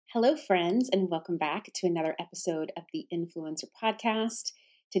Hello, friends, and welcome back to another episode of the Influencer Podcast.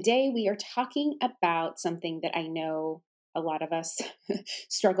 Today, we are talking about something that I know a lot of us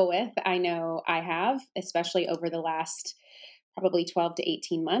struggle with. I know I have, especially over the last probably 12 to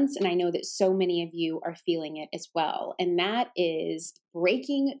 18 months. And I know that so many of you are feeling it as well. And that is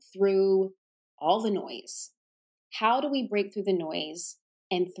breaking through all the noise. How do we break through the noise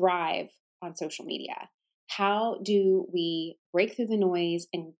and thrive on social media? How do we break through the noise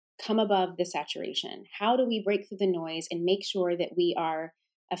and come above the saturation? How do we break through the noise and make sure that we are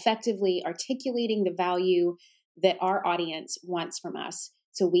effectively articulating the value that our audience wants from us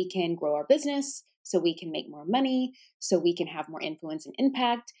so we can grow our business, so we can make more money, so we can have more influence and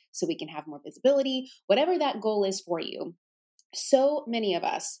impact, so we can have more visibility, whatever that goal is for you? So many of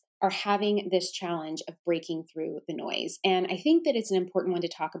us are having this challenge of breaking through the noise. And I think that it's an important one to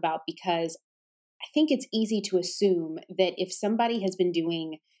talk about because I think it's easy to assume that if somebody has been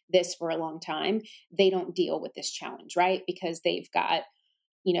doing this for a long time, they don't deal with this challenge, right? Because they've got,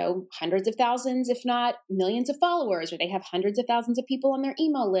 hundreds of thousands, if not millions of followers, or they have hundreds of thousands of people on their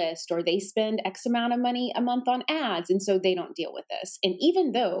email list, or they spend X amount of money a month on ads. And so they don't deal with this. And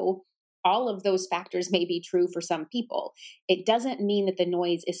even though all of those factors may be true for some people, it doesn't mean that the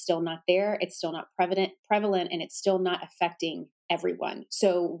noise is still not there. It's still not prevalent, and it's still not affecting everyone.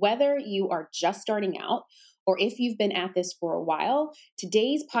 So whether you are just starting out or if you've been at this for a while,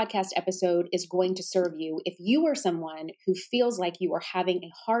 today's podcast episode is going to serve you if you are someone who feels like you are having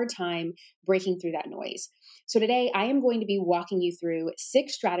a hard time breaking through that noise. So today I am going to be walking you through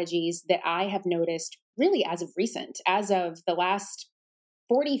 6 strategies that I have noticed really as of recent, as of the last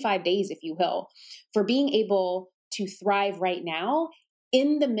 45 days, if you will, for being able to thrive right now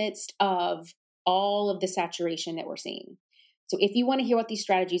in the midst of all of the saturation that we're seeing. So if you want to hear what these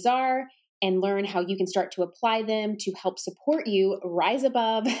strategies are and learn how you can start to apply them to help support you rise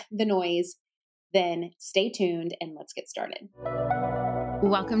above the noise, then stay tuned and let's get started.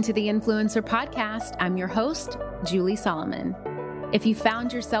 Welcome to the Influencer Podcast. I'm your host, Julie Solomon. If you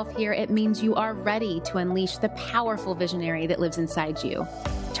found yourself here, it means you are ready to unleash the powerful visionary that lives inside you,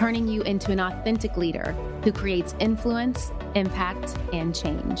 turning you into an authentic leader who creates influence, impact, and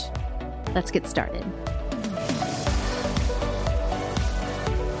change. Let's get started.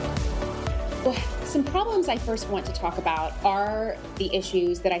 Well, some problems I first want to talk about are the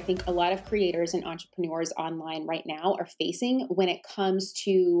issues that I think a lot of creators and entrepreneurs online right now are facing when it comes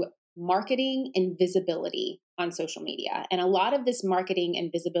to marketing and visibility on social media. And a lot of this marketing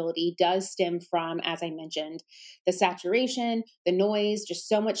and visibility does stem from, as I mentioned, the saturation, the noise, just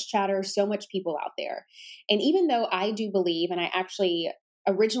so much chatter, so much people out there. And even though I do believe, and I actually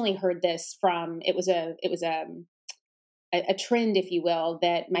originally heard this from, it was a trend, if you will,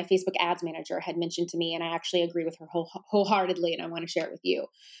 that my Facebook ads manager had mentioned to me, and I actually agree with her wholeheartedly, and I want to share it with you.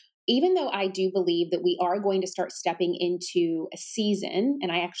 Even though I do believe that we are going to start stepping into a season,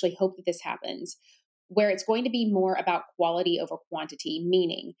 and I actually hope that this happens, where it's going to be more about quality over quantity,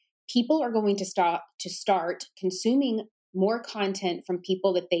 meaning people are going to start consuming more content from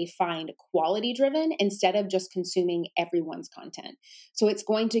people that they find quality driven instead of just consuming everyone's content. So I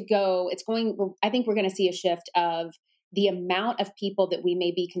think we're going to see a shift of the amount of people that we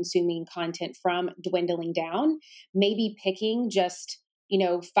may be consuming content from dwindling down, maybe picking just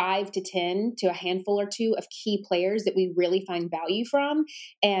 5 to 10 to a handful or two of key players that we really find value from.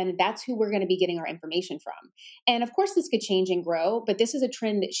 And that's who we're going to be getting our information from. And of course, this could change and grow, but this is a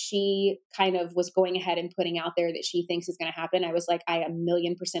trend that she kind of was going ahead and putting out there that she thinks is going to happen. I was like, I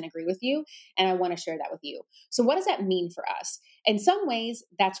 1,000,000% agree with you. And I want to share that with you. So what does that mean for us? In some ways,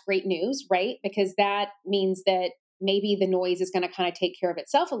 that's great news, right? Because that means that maybe the noise is going to kind of take care of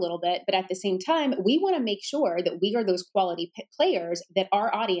itself a little bit. But at the same time, we want to make sure that we are those quality players that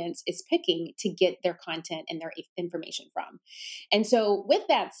our audience is picking to get their content and their information from. And so with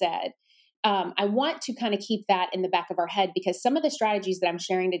that said, I want to kind of keep that in the back of our head because some of the strategies that I'm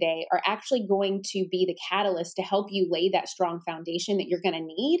sharing today are actually going to be the catalyst to help you lay that strong foundation that you're going to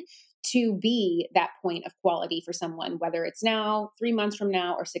need to be that point of quality for someone, whether it's now, 3 months from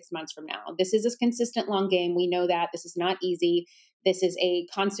now, or 6 months from now. This is a consistent long game. We know that this is not easy. This is a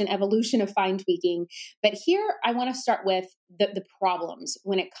constant evolution of fine tweaking. But here I want to start with the problems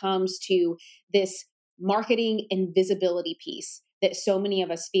when it comes to this marketing and visibility piece that so many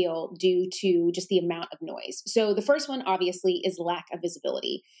of us feel due to just the amount of noise. So the first one, obviously, is lack of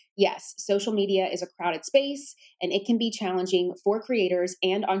visibility. Yes, social media is a crowded space, and it can be challenging for creators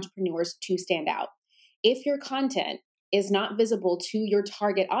and entrepreneurs to stand out. If your content is not visible to your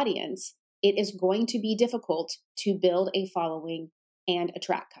target audience, it is going to be difficult to build a following and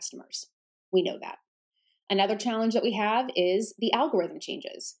attract customers. We know that. Another challenge that we have is the algorithm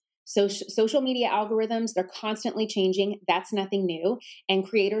changes. So social media algorithms, they're constantly changing. That's nothing new. And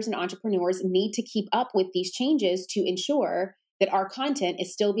creators and entrepreneurs need to keep up with these changes to ensure that our content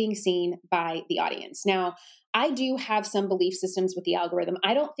is still being seen by the audience. Now, I do have some belief systems with the algorithm.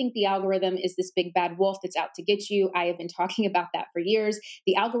 I don't think the algorithm is this big bad wolf that's out to get you. I have been talking about that for years.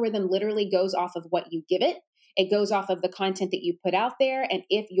 The algorithm literally goes off of what you give it. It goes off of the content that you put out there and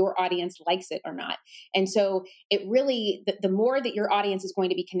if your audience likes it or not. And so it really, the more that your audience is going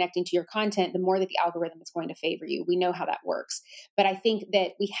to be connecting to your content, the more that the algorithm is going to favor you. We know how that works. But I think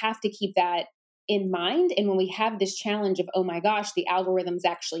that we have to keep that in mind. And when we have this challenge of, oh my gosh, the algorithm's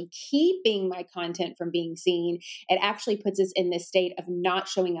actually keeping my content from being seen, it actually puts us in this state of not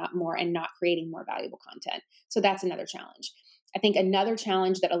showing up more and not creating more valuable content. So that's another challenge. I think another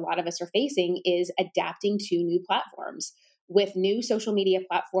challenge that a lot of us are facing is adapting to new platforms. With new social media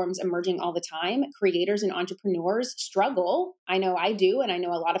platforms emerging all the time, creators and entrepreneurs struggle. I know I do, and I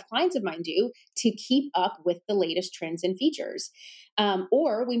know a lot of clients of mine do, to keep up with the latest trends and features.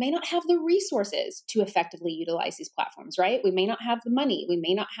 Or we may not have the resources to effectively utilize these platforms, right? We may not have the money. We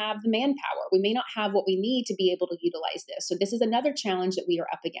may not have the manpower. We may not have what we need to be able to utilize this. So this is another challenge that we are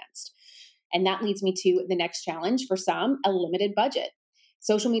up against. And that leads me to the next challenge for some, a limited budget.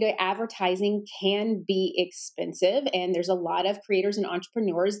 Social media advertising can be expensive, and there's a lot of creators and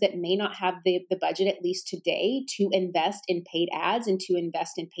entrepreneurs that may not have the budget, at least today, to invest in paid ads and to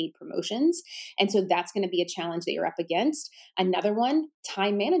invest in paid promotions. And so that's going to be a challenge that you're up against. Another one,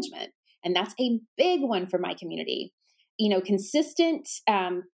 time management. And that's a big one for my community. Consistent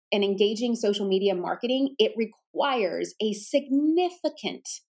and engaging social media marketing, it requires a significant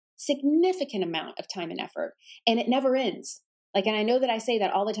amount of time and effort, and it never ends. And I know that I say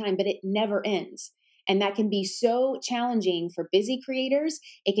that all the time, but it never ends. And that can be so challenging for busy creators.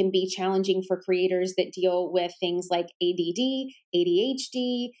 It can be challenging for creators that deal with things like ADD,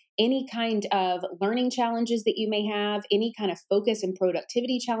 ADHD, any kind of learning challenges that you may have, any kind of focus and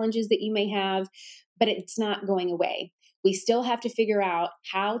productivity challenges that you may have, but it's not going away. We still have to figure out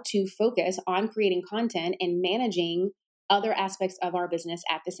how to focus on creating content and managing other aspects of our business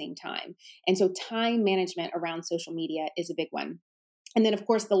at the same time. And so time management around social media is a big one. And then, of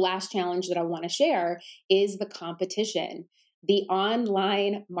course, the last challenge that I want to share is the competition. The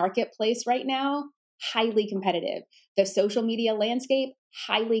online marketplace right now, highly competitive. The social media landscape,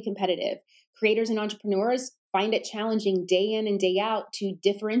 highly competitive. Creators and entrepreneurs find it challenging day in and day out to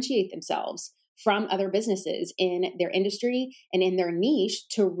differentiate themselves from other businesses in their industry and in their niche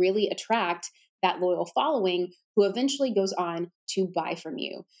to really attract that loyal following who eventually goes on to buy from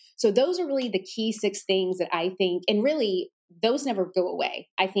you. So those are really the key 6 things that I think, and really those never go away.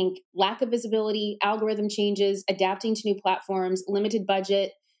 I think lack of visibility, algorithm changes, adapting to new platforms, limited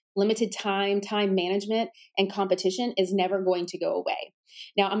budget, limited time management, and competition is never going to go away.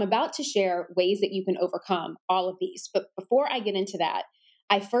 Now, I'm about to share ways that you can overcome all of these. But before I get into that,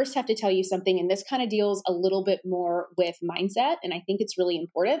 I first have to tell you something, and this kind of deals a little bit more with mindset, and I think it's really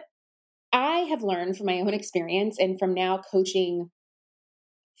important. I have learned from my own experience and from now coaching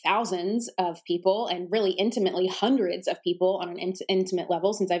thousands of people and really intimately hundreds of people on an intimate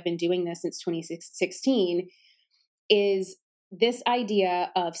level since I've been doing this since 2016 is this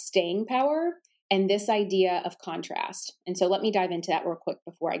idea of staying power and this idea of contrast. And so let me dive into that real quick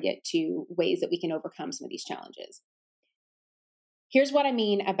before I get to ways that we can overcome some of these challenges. Here's what I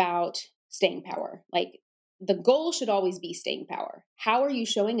mean about staying power. The goal should always be staying power. How are you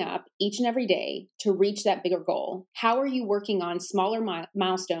showing up each and every day to reach that bigger goal? How are you working on smaller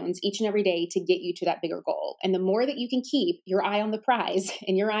milestones each and every day to get you to that bigger goal? And the more that you can keep your eye on the prize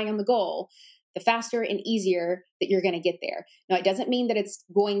and your eye on the goal, the faster and easier that you're going to get there. Now, it doesn't mean that it's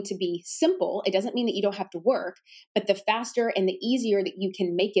going to be simple. It doesn't mean that you don't have to work, but the faster and the easier that you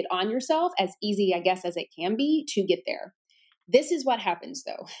can make it on yourself, as easy, I guess, as it can be to get there. This is what happens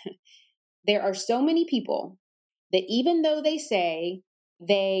though. There are so many people that even though they say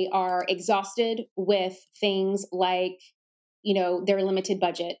they are exhausted with things like, their limited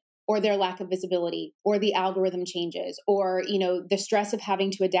budget or their lack of visibility or the algorithm changes or, the stress of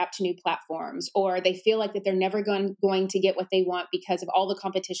having to adapt to new platforms, or they feel like that they're never going to get what they want because of all the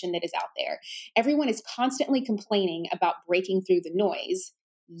competition that is out there. Everyone is constantly complaining about breaking through the noise,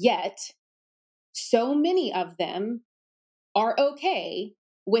 yet so many of them are okay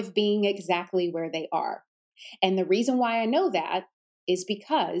with being exactly where they are. And the reason why I know that is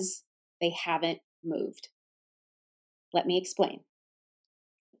because they haven't moved. Let me explain.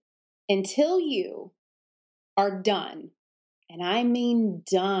 Until you are done, and I mean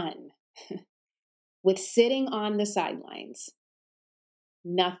done, with sitting on the sidelines,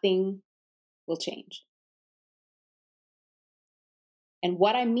 nothing will change. And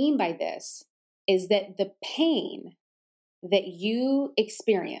what I mean by this is that the pain that you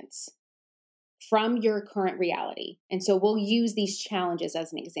experience from your current reality, and so we'll use these challenges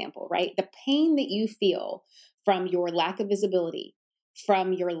as an example, right? The pain that you feel from your lack of visibility,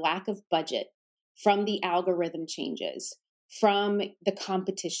 from your lack of budget, from the algorithm changes, from the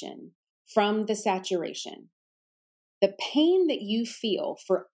competition, from the saturation, the pain that you feel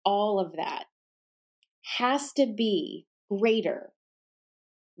for all of that has to be greater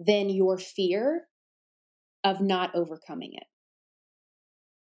than your fear of not overcoming it.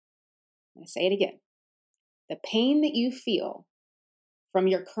 I'm going to say it again. The pain that you feel from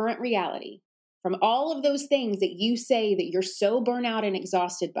your current reality, from all of those things that you say that you're so burnt out and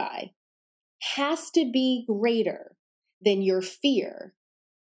exhausted by, has to be greater than your fear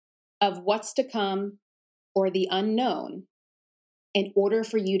of what's to come or the unknown in order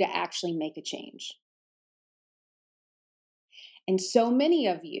for you to actually make a change. And so many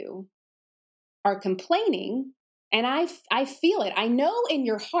of you are complaining, and I feel it. I know in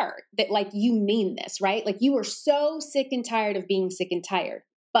your heart that like you mean this, right? Like you are so sick and tired of being sick and tired,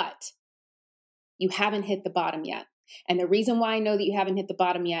 but you haven't hit the bottom yet. And the reason why I know that you haven't hit the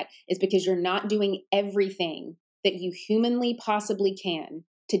bottom yet is because you're not doing everything that you humanly possibly can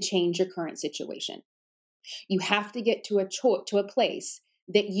to change your current situation. You have to get to a place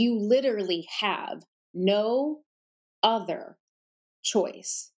that you literally have no other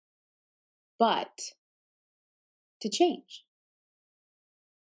choice but to change.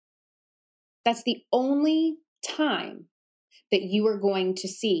 That's the only time that you are going to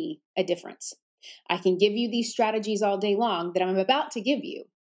see a difference. I can give you these strategies all day long that I'm about to give you,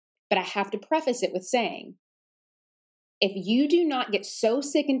 but I have to preface it with saying, if you do not get so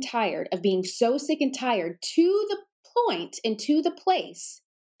sick and tired of being so sick and tired to the point and to the place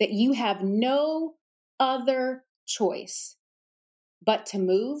that you have no other choice but to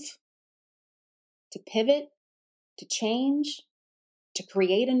move, to pivot, to change, to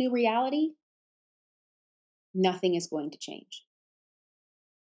create a new reality, nothing is going to change.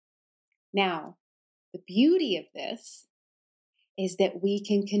 Now, the beauty of this is that we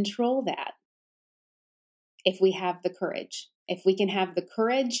can control that if we have the courage. If we can have the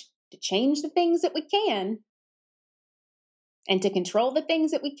courage to change the things that we can and to control the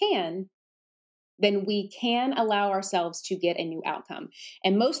things that we can, then we can allow ourselves to get a new outcome.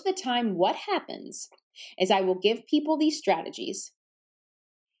 And most of the time, what happens is I will give people these strategies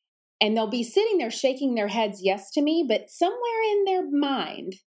and they'll be sitting there shaking their heads yes to me, but somewhere in their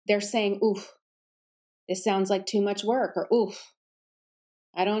mind, they're saying, oof, this sounds like too much work, or oof,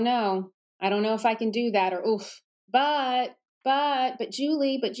 I don't know if I can do that, or oof, but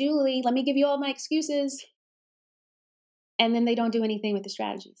Julie, let me give you all my excuses. And then they don't do anything with the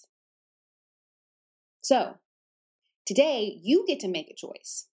strategies. So today you get to make a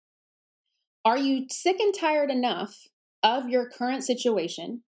choice. Are you sick and tired enough of your current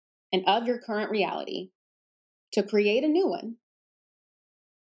situation and of your current reality to create a new one?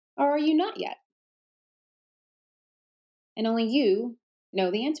 Or are you not yet? And only you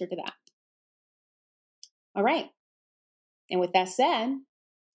know the answer to that. All right. And with that said,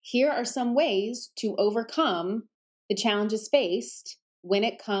 here are some ways to overcome the challenges faced when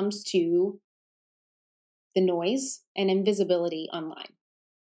it comes to the noise and invisibility online.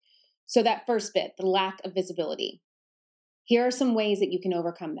 So that first bit, the lack of visibility. Here are some ways that you can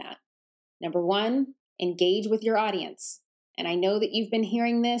overcome that. Number one, engage with your audience. And I know that you've been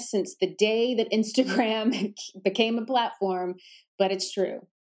hearing this since the day that Instagram became a platform, but it's true.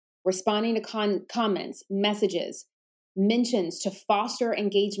 Responding to comments, messages, mentions to foster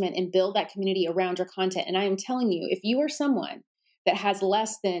engagement and build that community around your content. And I am telling you, if you are someone that has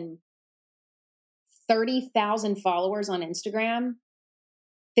less than 30,000 followers on Instagram,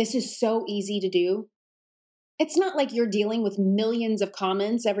 this is so easy to do. It's not like you're dealing with millions of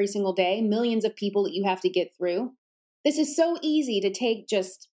comments every single day, millions of people that you have to get through. This is so easy to take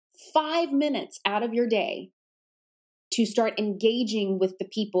just 5 minutes out of your day to start engaging with the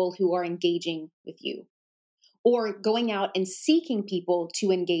people who are engaging with you, or going out and seeking people to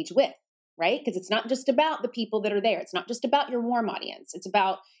engage with, right? Because it's not just about the people that are there. It's not just about your warm audience. It's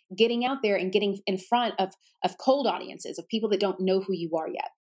about getting out there and getting in front of cold audiences, of people that don't know who you are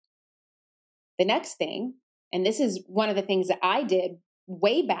yet. The next thing, and this is one of the things that I did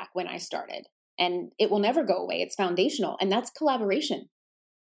way back when I started, and it will never go away. It's foundational, and that's collaboration.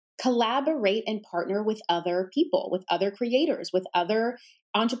 Collaborate and partner with other people, with other creators, with other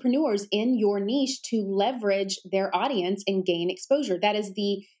entrepreneurs in your niche to leverage their audience and gain exposure. That is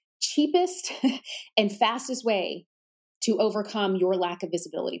the cheapest and fastest way to overcome your lack of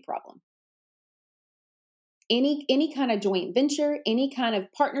visibility problem. Any kind of joint venture, any kind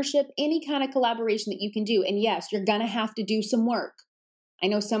of partnership, any kind of collaboration that you can do. And yes, you're going to have to do some work. I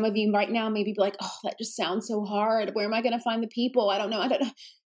know some of you right now maybe be like, oh, that just sounds so hard. Where am I going to find the people? I don't know.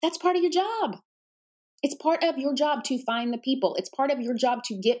 That's part of your job. It's part of your job to find the people. It's part of your job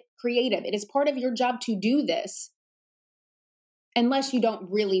to get creative. It is part of your job to do this. Unless you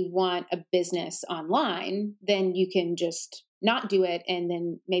don't really want a business online, then you can just not do it and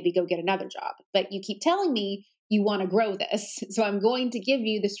then maybe go get another job. But you keep telling me you want to grow this. So I'm going to give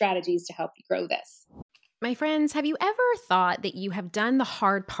you the strategies to help you grow this. My friends, have you ever thought that you have done the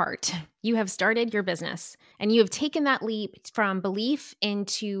hard part? You have started your business and you have taken that leap from belief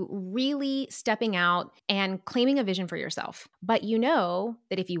into really stepping out and claiming a vision for yourself. But you know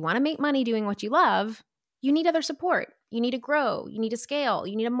that if you want to make money doing what you love, you need other support. You need to grow. You need to scale.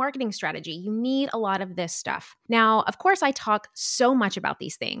 You need a marketing strategy. You need a lot of this stuff. Now, of course, I talk so much about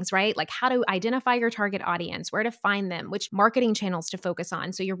these things, right? Like how to identify your target audience, where to find them, which marketing channels to focus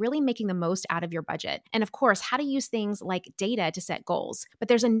on. So you're really making the most out of your budget. And of course, how to use things like data to set goals. But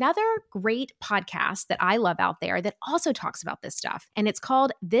there's another great podcast that I love out there that also talks about this stuff. And it's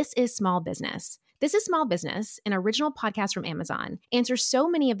called This is Small Business. This is Small Business, an original podcast from Amazon, answers so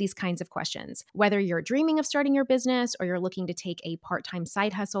many of these kinds of questions. Whether you're dreaming of starting your business or you're looking to take a part-time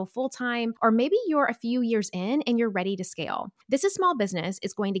side hustle full-time, or maybe you're a few years in and you're ready to scale. This is Small Business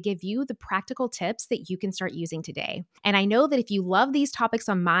is going to give you the practical tips that you can start using today. And I know that if you love these topics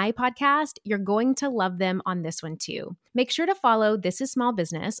on my podcast, you're going to love them on this one too. Make sure to follow This is Small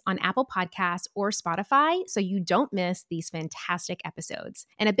Business on Apple Podcasts or Spotify so you don't miss these fantastic episodes.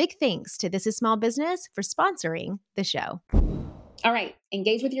 And a big thanks to This is Small Business for sponsoring the show. All right.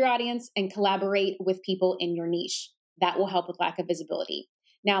 Engage with your audience and collaborate with people in your niche. That will help with lack of visibility.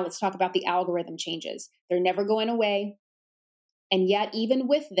 Now let's talk about the algorithm changes. They're never going away. And yet, even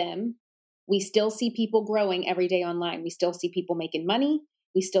with them, we still see people growing every day online. We still see people making money.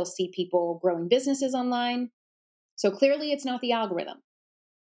 We still see people growing businesses online. So clearly it's not the algorithm.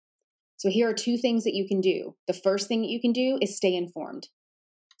 So here are two things that you can do. The first thing that you can do is stay informed.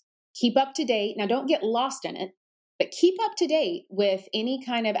 Keep up to date. Now, don't get lost in it, but keep up to date with any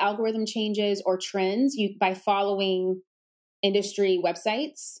kind of algorithm changes or trends by following industry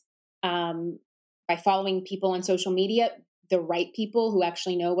websites, by following people on social media, the right people who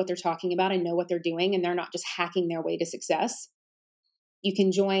actually know what they're talking about and know what they're doing, and they're not just hacking their way to success. You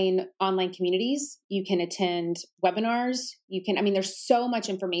can join online communities. You can attend webinars. There's so much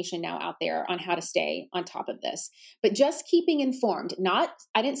information now out there on how to stay on top of this, but just keeping informed,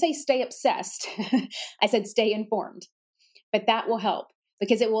 I didn't say stay obsessed. I said stay informed, but that will help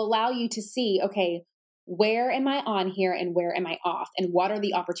because it will allow you to see, okay, where am I on here and where am I off? And what are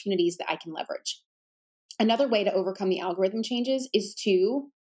the opportunities that I can leverage? Another way to overcome the algorithm changes is to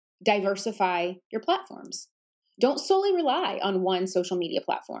diversify your platforms. Don't solely rely on one social media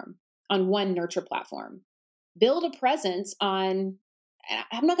platform, on one nurture platform. Build a presence on,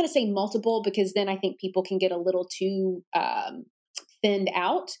 I'm not going to say multiple because then I think people can get a little too thinned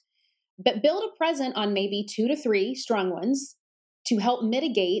out, but build a presence on maybe 2 to 3 strong ones to help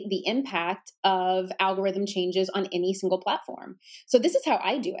mitigate the impact of algorithm changes on any single platform. So this is how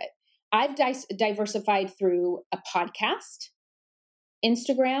I do it. I've diversified through a podcast,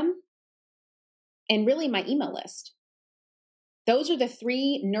 Instagram, and really my email list. Those are the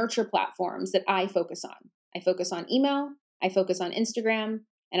 3 nurture platforms that I focus on. I focus on email, I focus on Instagram,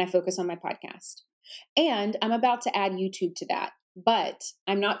 and I focus on my podcast. And I'm about to add YouTube to that, but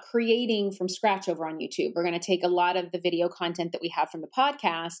I'm not creating from scratch over on YouTube. We're going to take a lot of the video content that we have from the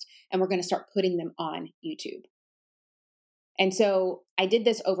podcast, and we're going to start putting them on YouTube. And so I did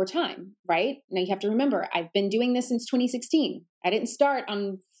this over time, right? Now you have to remember, I've been doing this since 2016. I didn't start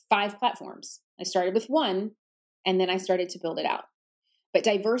on 5 platforms. I started with 1, and then I started to build it out. But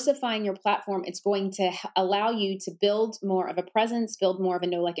diversifying your platform, it's going to allow you to build more of a presence, build more of a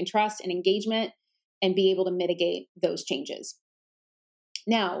know, like, and trust and engagement, and be able to mitigate those changes.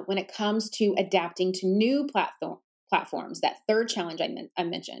 Now, when it comes to adapting to new platforms, that third challenge I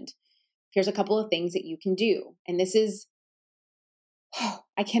mentioned, here's a couple of things that you can do. And this is,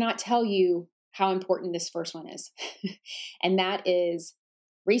 I cannot tell you how important this first one is. And that is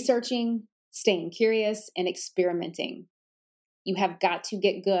researching, staying curious, and experimenting. You have got to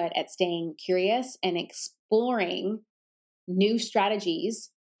get good at staying curious and exploring new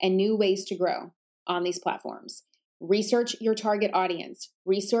strategies and new ways to grow on these platforms. Research your target audience,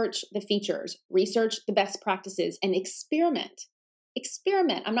 research the features, research the best practices, and experiment.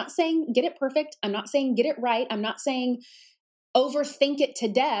 Experiment. I'm not saying get it perfect. I'm not saying get it right. I'm not saying overthink it to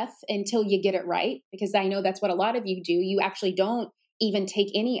death until you get it right, because I know that's what a lot of you do. You actually don't even take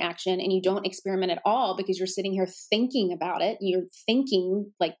any action and you don't experiment at all because you're sitting here thinking about it. You're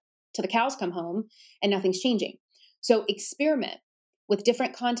thinking like till the cows come home and nothing's changing. So experiment with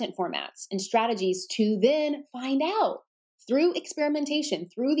different content formats and strategies to then find out through experimentation,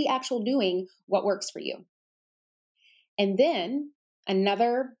 through the actual doing, what works for you. And then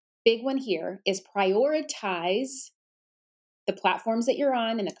another big one here is prioritize the platforms that you're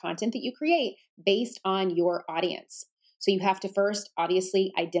on and the content that you create based on your audience. So you have to first,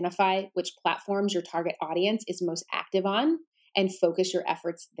 obviously, identify which platforms your target audience is most active on and focus your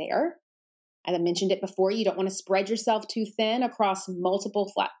efforts there. As I mentioned it before, you don't want to spread yourself too thin across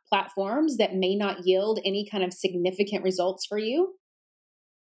multiple platforms that may not yield any kind of significant results for you.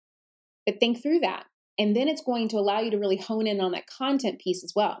 But think through that. And then it's going to allow you to really hone in on that content piece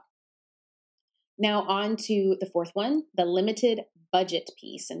as well. Now on to the fourth one, the limited budget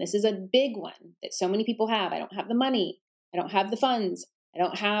piece. And this is a big one that so many people have. I don't have the money. I don't have the funds. I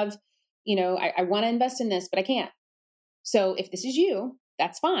don't have, I want to invest in this, but I can't. So if this is you,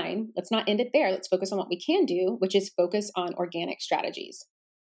 that's fine. Let's not end it there. Let's focus on what we can do, which is focus on organic strategies.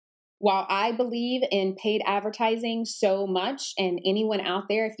 While I believe in paid advertising so much, and anyone out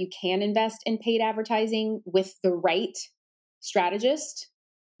there, if you can invest in paid advertising with the right strategist,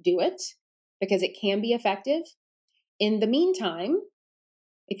 do it because it can be effective. In the meantime,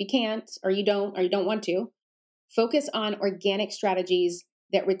 if you can't, or you don't want to, focus on organic strategies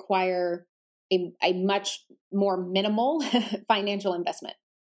that require a much more minimal financial investment.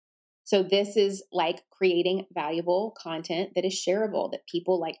 So this is like creating valuable content that is shareable, that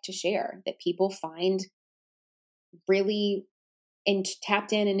people like to share, that people find really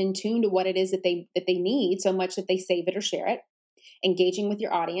tapped in and in tune to what it is that they need so much that they save it or share it, engaging with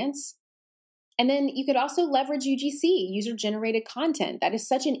your audience. And then you could also leverage UGC, user-generated content. That is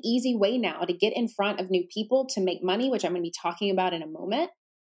such an easy way now to get in front of new people to make money, which I'm going to be talking about in a moment.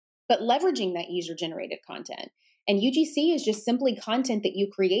 But leveraging that user-generated content. And UGC is just simply content that you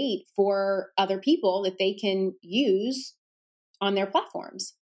create for other people that they can use on their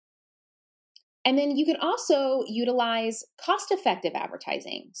platforms. And then you can also utilize cost-effective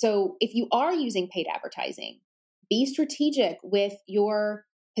advertising. So if you are using paid advertising, be strategic with your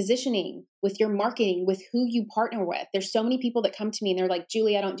positioning, with your marketing, with who you partner with. There's so many people that come to me and they're like,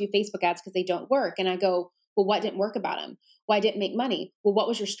 Julie, I don't do Facebook ads because they don't work. And I go, well, what didn't work about them? Well, I didn't make money. Well, what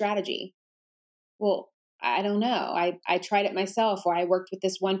was your strategy? Well, I don't know. I tried it myself, or I worked with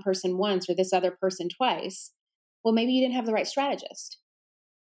this one person once or this other person twice. Well, maybe you didn't have the right strategist.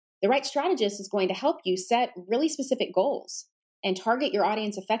 The right strategist is going to help you set really specific goals and target your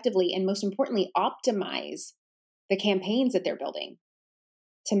audience effectively, and most importantly, optimize the campaigns that they're building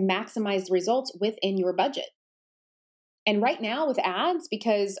to maximize the results within your budget. And right now with ads,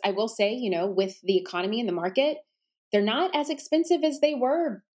 because I will say, with the economy and the market, they're not as expensive as they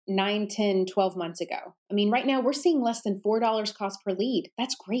were 9, 10, 12 months ago. I mean, right now we're seeing less than $4 cost per lead.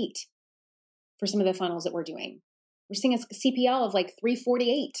 That's great for some of the funnels that we're doing. We're seeing a CPL of like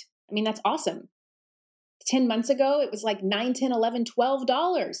 $3.48. I mean, that's awesome. 10 months ago, it was like $9, $10, $11, $12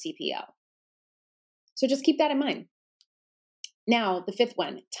 CPL. So just keep that in mind. Now, the fifth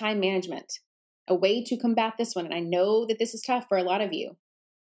one, time management. A way to combat this one, and I know that this is tough for a lot of you,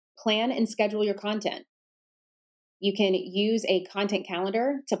 plan and schedule your content. You can use a content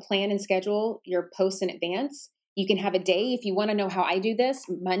calendar to plan and schedule your posts in advance. You can have a day. If you want to know how I do this,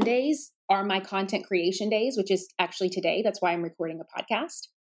 Mondays are my content creation days, which is actually today. That's why I'm recording a podcast.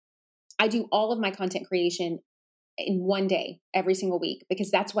 I do all of my content creation in one day every single week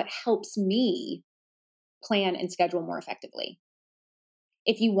because that's what helps me plan and schedule more effectively.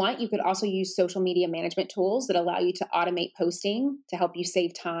 If you want, you could also use social media management tools that allow you to automate posting to help you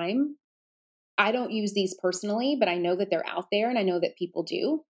save time. I don't use these personally, but I know that they're out there and I know that people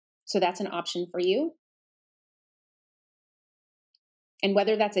do. So that's an option for you. And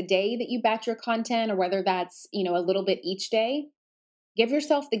whether that's a day that you batch your content or whether that's, a little bit each day, give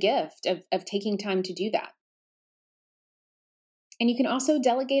yourself the gift of taking time to do that. And you can also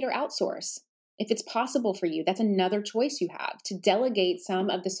delegate or outsource. If it's possible for you, that's another choice you have to delegate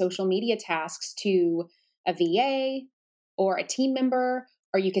some of the social media tasks to a VA or a team member,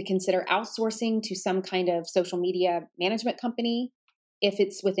 or you could consider outsourcing to some kind of social media management company if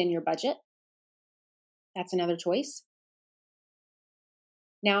it's within your budget. That's another choice.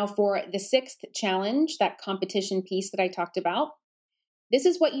 Now for the sixth challenge, that competition piece that I talked about, this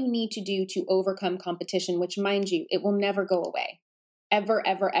is what you need to do to overcome competition, which, mind you, it will never go away. ever,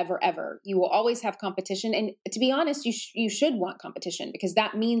 ever, ever, ever. You will always have competition. And to be honest, you should want competition, because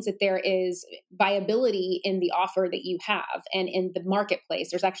that means that there is viability in the offer that you have and in the marketplace.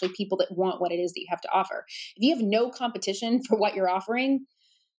 There's actually people that want what it is that you have to offer. If you have no competition for what you're offering,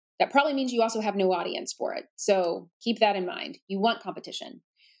 that probably means you also have no audience for it. So keep that in mind. You want competition.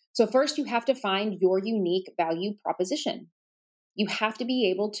 So first, you have to find your unique value proposition. You have to be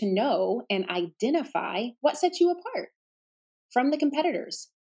able to know and identify what sets you apart from the competitors,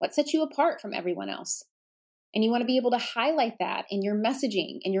 what sets you apart from everyone else. And you want to be able to highlight that in your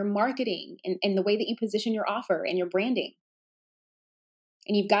messaging, in your marketing, in the way that you position your offer and your branding.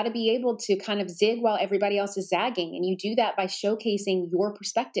 And you've got to be able to kind of zig while everybody else is zagging. And you do that by showcasing your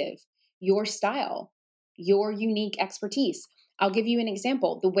perspective, your style, your unique expertise. I'll give you an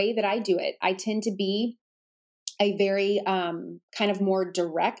example. The way that I do it, I tend to be a very kind of more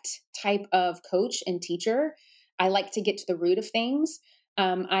direct type of coach and teacher. I like to get to the root of things.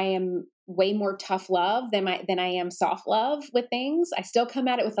 I am way more tough love than I am soft love with things. I still come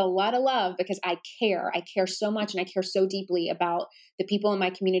at it with a lot of love because I care. I care so much, and I care so deeply about the people in my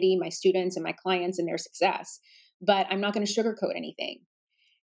community, my students and my clients and their success. But I'm not going to sugarcoat anything.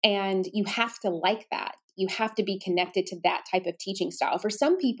 And you have to like that. You have to be connected to that type of teaching style. For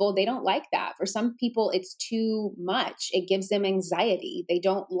some people, they don't like that. For some people, it's too much. It gives them anxiety. They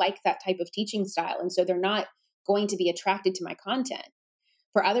don't like that type of teaching style. And so they're not going to be attracted to my content.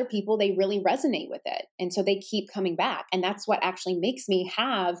 For other people, they really resonate with it. And so they keep coming back. And that's what actually makes me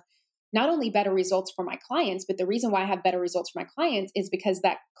have not only better results for my clients, but the reason why I have better results for my clients is because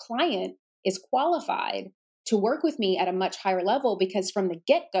that client is qualified to work with me at a much higher level, because from the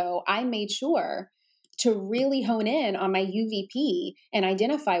get-go, I made sure to really hone in on my UVP and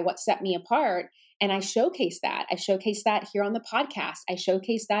identify what set me apart. And I showcase that. I showcase that here on the podcast. I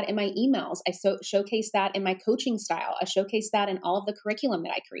showcase that in my emails. I showcase that in my coaching style. I showcase that in all of the curriculum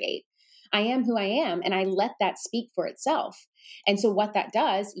that I create. I am who I am, and I let that speak for itself. And so what that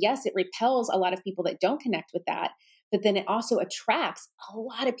does, yes, it repels a lot of people that don't connect with that, but then it also attracts a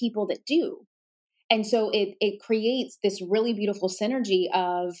lot of people that do. And so it creates this really beautiful synergy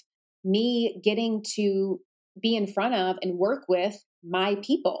of me getting to be in front of and work with my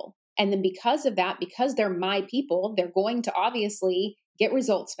people. And then because of that, because they're my people, they're going to obviously get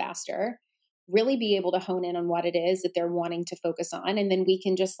results faster, really be able to hone in on what it is that they're wanting to focus on. And then we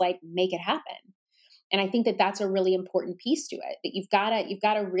can just like make it happen. And I think that that's a really important piece to it, that you've got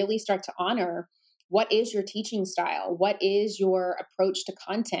to really start to honor what is your teaching style? What is your approach to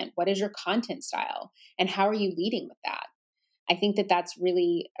content? What is your content style? And how are you leading with that? I think that that's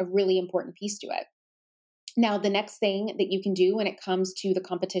really a really important piece to it. Now, the next thing that you can do when it comes to the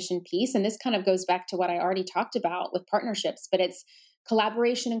competition piece, and this kind of goes back to what I already talked about with partnerships, but it's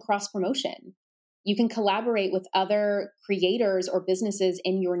collaboration and cross promotion. You can collaborate with other creators or businesses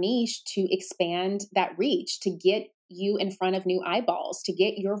in your niche to expand that reach, to get you in front of new eyeballs, to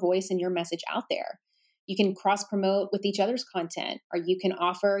get your voice and your message out there. You can cross promote with each other's content, or you can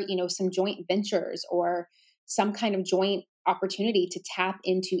offer, some joint ventures or some kind of joint opportunity to tap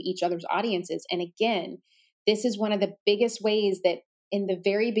into each other's audiences. And again, this is one of the biggest ways that in the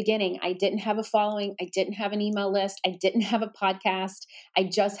very beginning, I didn't have a following. I didn't have an email list. I didn't have a podcast. I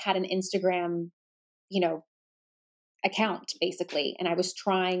just had an Instagram, account basically. And I was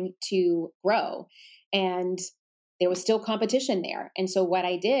trying to grow, and there was still competition there. And so what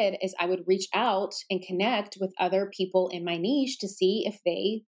I did is I would reach out and connect with other people in my niche to see if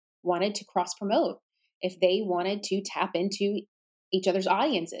they wanted to cross promote, if they wanted to tap into each other's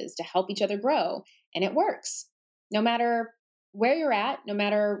audiences to help each other grow. And it works. No matter where you're at, no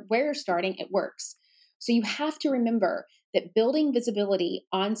matter where you're starting, it works. So you have to remember that building visibility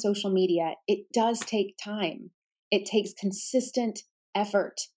on social media, it does take time. It takes consistent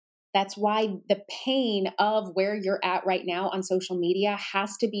effort. That's why the pain of where you're at right now on social media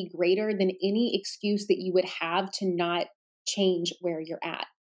has to be greater than any excuse that you would have to not change where you're at.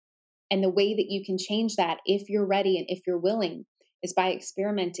 And the way that you can change that, if you're ready and if you're willing, is by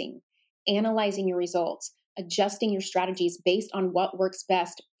experimenting, analyzing your results, adjusting your strategies based on what works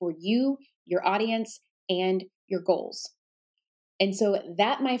best for you, your audience, and your goals. And so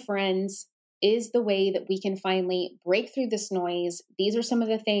that, my friends, is the way that we can finally break through this noise. These are some of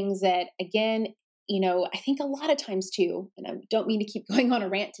the things that, again, I think a lot of times too, and I don't mean to keep going on a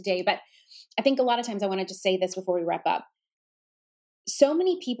rant today, but I think a lot of times I want to just say this before we wrap up. So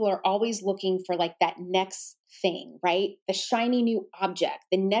many people are always looking for like that next thing, right? The shiny new object,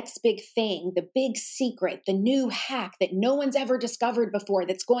 the next big thing, the big secret, the new hack that no one's ever discovered before,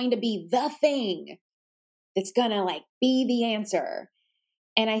 that's going to be the thing that's going to like be the answer.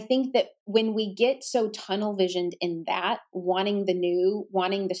 And I think that when we get so tunnel visioned in that, wanting the new,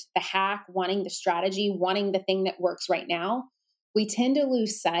 wanting the hack, wanting the strategy, wanting the thing that works right now, we tend to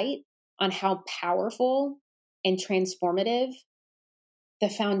lose sight on how powerful and transformative the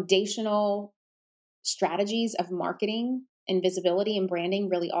foundational strategies of marketing and visibility and branding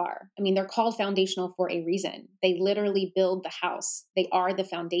really are. I mean, they're called foundational for a reason. They literally build the house. They are the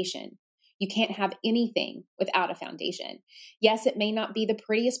foundation. You can't have anything without a foundation. Yes, it may not be the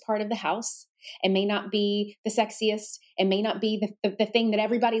prettiest part of the house. It may not be the sexiest. It may not be the thing that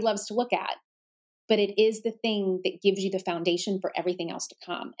everybody loves to look at, but it is the thing that gives you the foundation for everything else to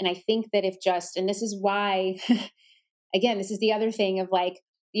come. And I think that and this is why, again, this is the other thing of like,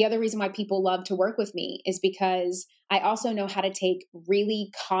 the other reason why people love to work with me is because I also know how to take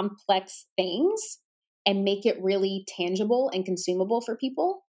really complex things and make it really tangible and consumable for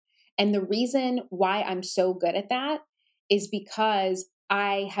people. And the reason why I'm so good at that is because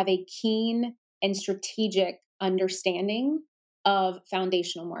I have a keen and strategic understanding of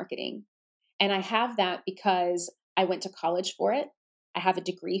foundational marketing. And I have that because I went to college for it. I have a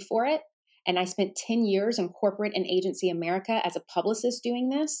degree for it. And I spent 10 years in corporate and agency America as a publicist doing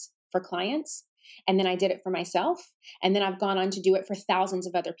this for clients. And then I did it for myself. And then I've gone on to do it for thousands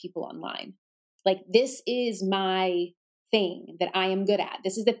of other people online. Like, this is my thing that I am good at.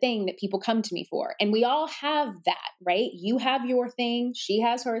 This is the thing that people come to me for. And we all have that, right? You have your thing. She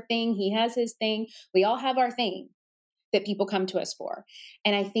has her thing. He has his thing. We all have our thing that people come to us for.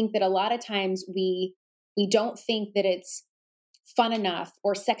 And I think that a lot of times we don't think that it's fun enough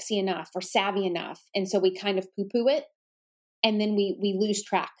or sexy enough or savvy enough. And so we kind of poo-poo it. And then we lose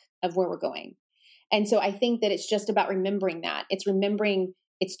track of where we're going. And so I think that it's just about remembering that. It's remembering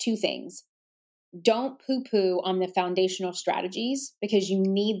it's two things. Don't poo-poo on the foundational strategies because you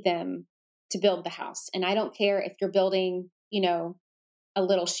need them to build the house. And I don't care if you're building, a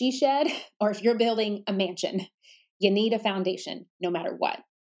little she shed or if you're building a mansion. You need a foundation no matter what.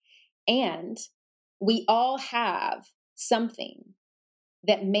 And we all have something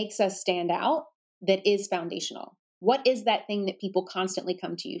that makes us stand out that is foundational. What is that thing that people constantly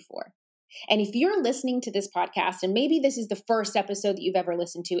come to you for? And if you're listening to this podcast, and maybe this is the first episode that you've ever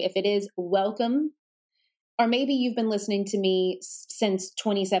listened to, if it is, welcome. Or maybe you've been listening to me since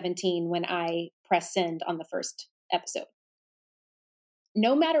 2017 when I pressed send on the first episode.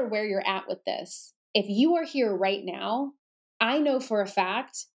 No matter where you're at with this, if you are here right now, I know for a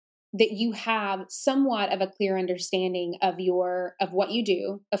fact that you have somewhat of a clear understanding of what you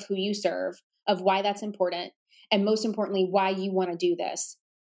do, of who you serve, of why that's important, and most importantly, why you want to do this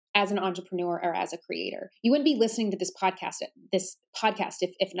as an entrepreneur or as a creator. You wouldn't be listening to this podcast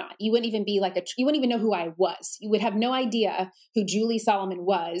if not. You wouldn't even be you wouldn't even know who I was. You would have no idea who Julie Solomon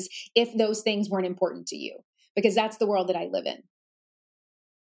was if those things weren't important to you, because that's the world that I live in.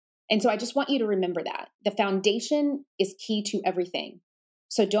 And so I just want you to remember that the foundation is key to everything.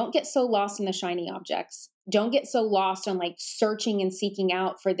 So don't get so lost in the shiny objects. Don't get so lost on searching and seeking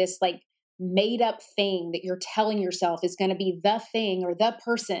out for this made up thing that you're telling yourself is going to be the thing or the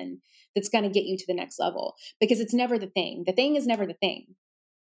person that's going to get you to the next level, because it's never the thing. The thing is never the thing.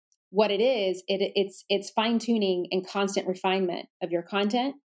 What it is, it's fine tuning and constant refinement of your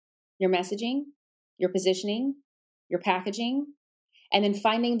content, your messaging, your positioning, your packaging, and then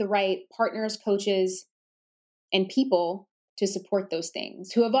finding the right partners, coaches, and people to support those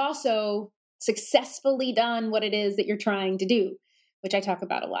things who have also successfully done what it is that you're trying to do, which I talk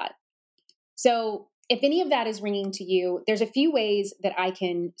about a lot. So if any of that is ringing to you, there's a few ways that I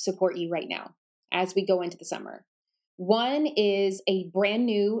can support you right now as we go into the summer. One is a brand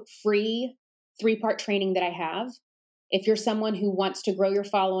new free 3-part training that I have. If you're someone who wants to grow your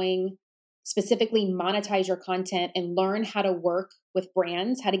following, specifically monetize your content and learn how to work with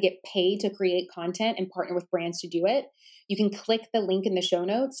brands, how to get paid to create content and partner with brands to do it, you can click the link in the show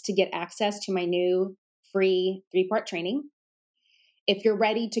notes to get access to my new free 3-part training. If you're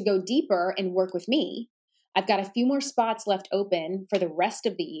ready to go deeper and work with me, I've got a few more spots left open for the rest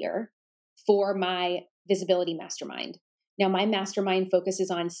of the year for my visibility mastermind. Now, my mastermind focuses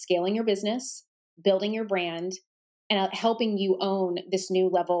on scaling your business, building your brand, and helping you own this new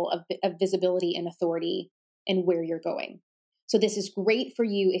level of visibility and authority and where you're going. So this is great for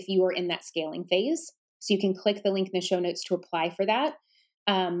you if you are in that scaling phase. So you can click the link in the show notes to apply for that.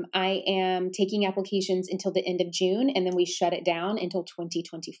 I am taking applications until the end of June, and then we shut it down until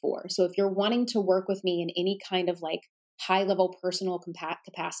 2024. So if you're wanting to work with me in any kind of high level personal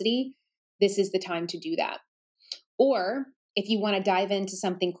capacity, this is the time to do that. Or if you want to dive into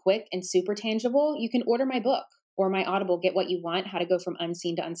something quick and super tangible, you can order my book or my Audible, Get What You Want, How to Go from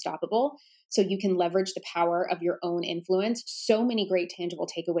Unseen to Unstoppable, so you can leverage the power of your own influence. So many great tangible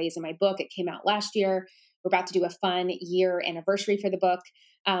takeaways in my book. It came out last year. We're about to do a fun year anniversary for the book.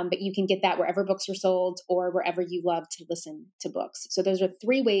 But you can get that wherever books are sold or wherever you love to listen to books. So those are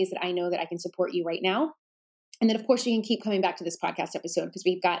 3 ways that I know that I can support you right now. And then, of course, you can keep coming back to this podcast episode because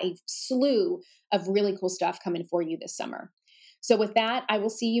we've got a slew of really cool stuff coming for you this summer. So with that, I will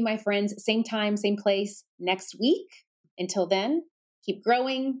see you, my friends, same time, same place next week. Until then, keep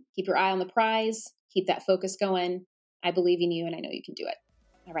growing, keep your eye on the prize, keep that focus going. I believe in you and I know you can do it.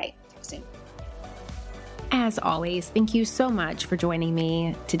 All right, talk soon. As always, thank you so much for joining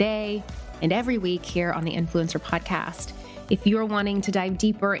me today and every week here on the Influencer Podcast. If you're wanting to dive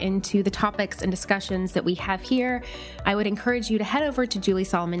deeper into the topics and discussions that we have here, I would encourage you to head over to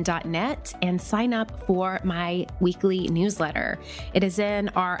juliesolomon.net and sign up for my weekly newsletter. It is in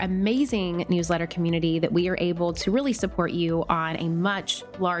our amazing newsletter community that we are able to really support you on a much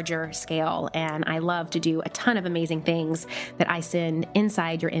larger scale. And I love to do a ton of amazing things that I send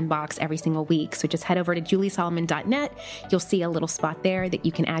inside your inbox every single week. So just head over to juliesolomon.net. You'll see a little spot there that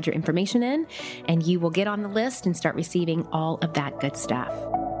you can add your information in, and you will get on the list and start receiving all of that good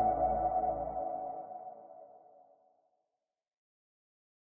stuff.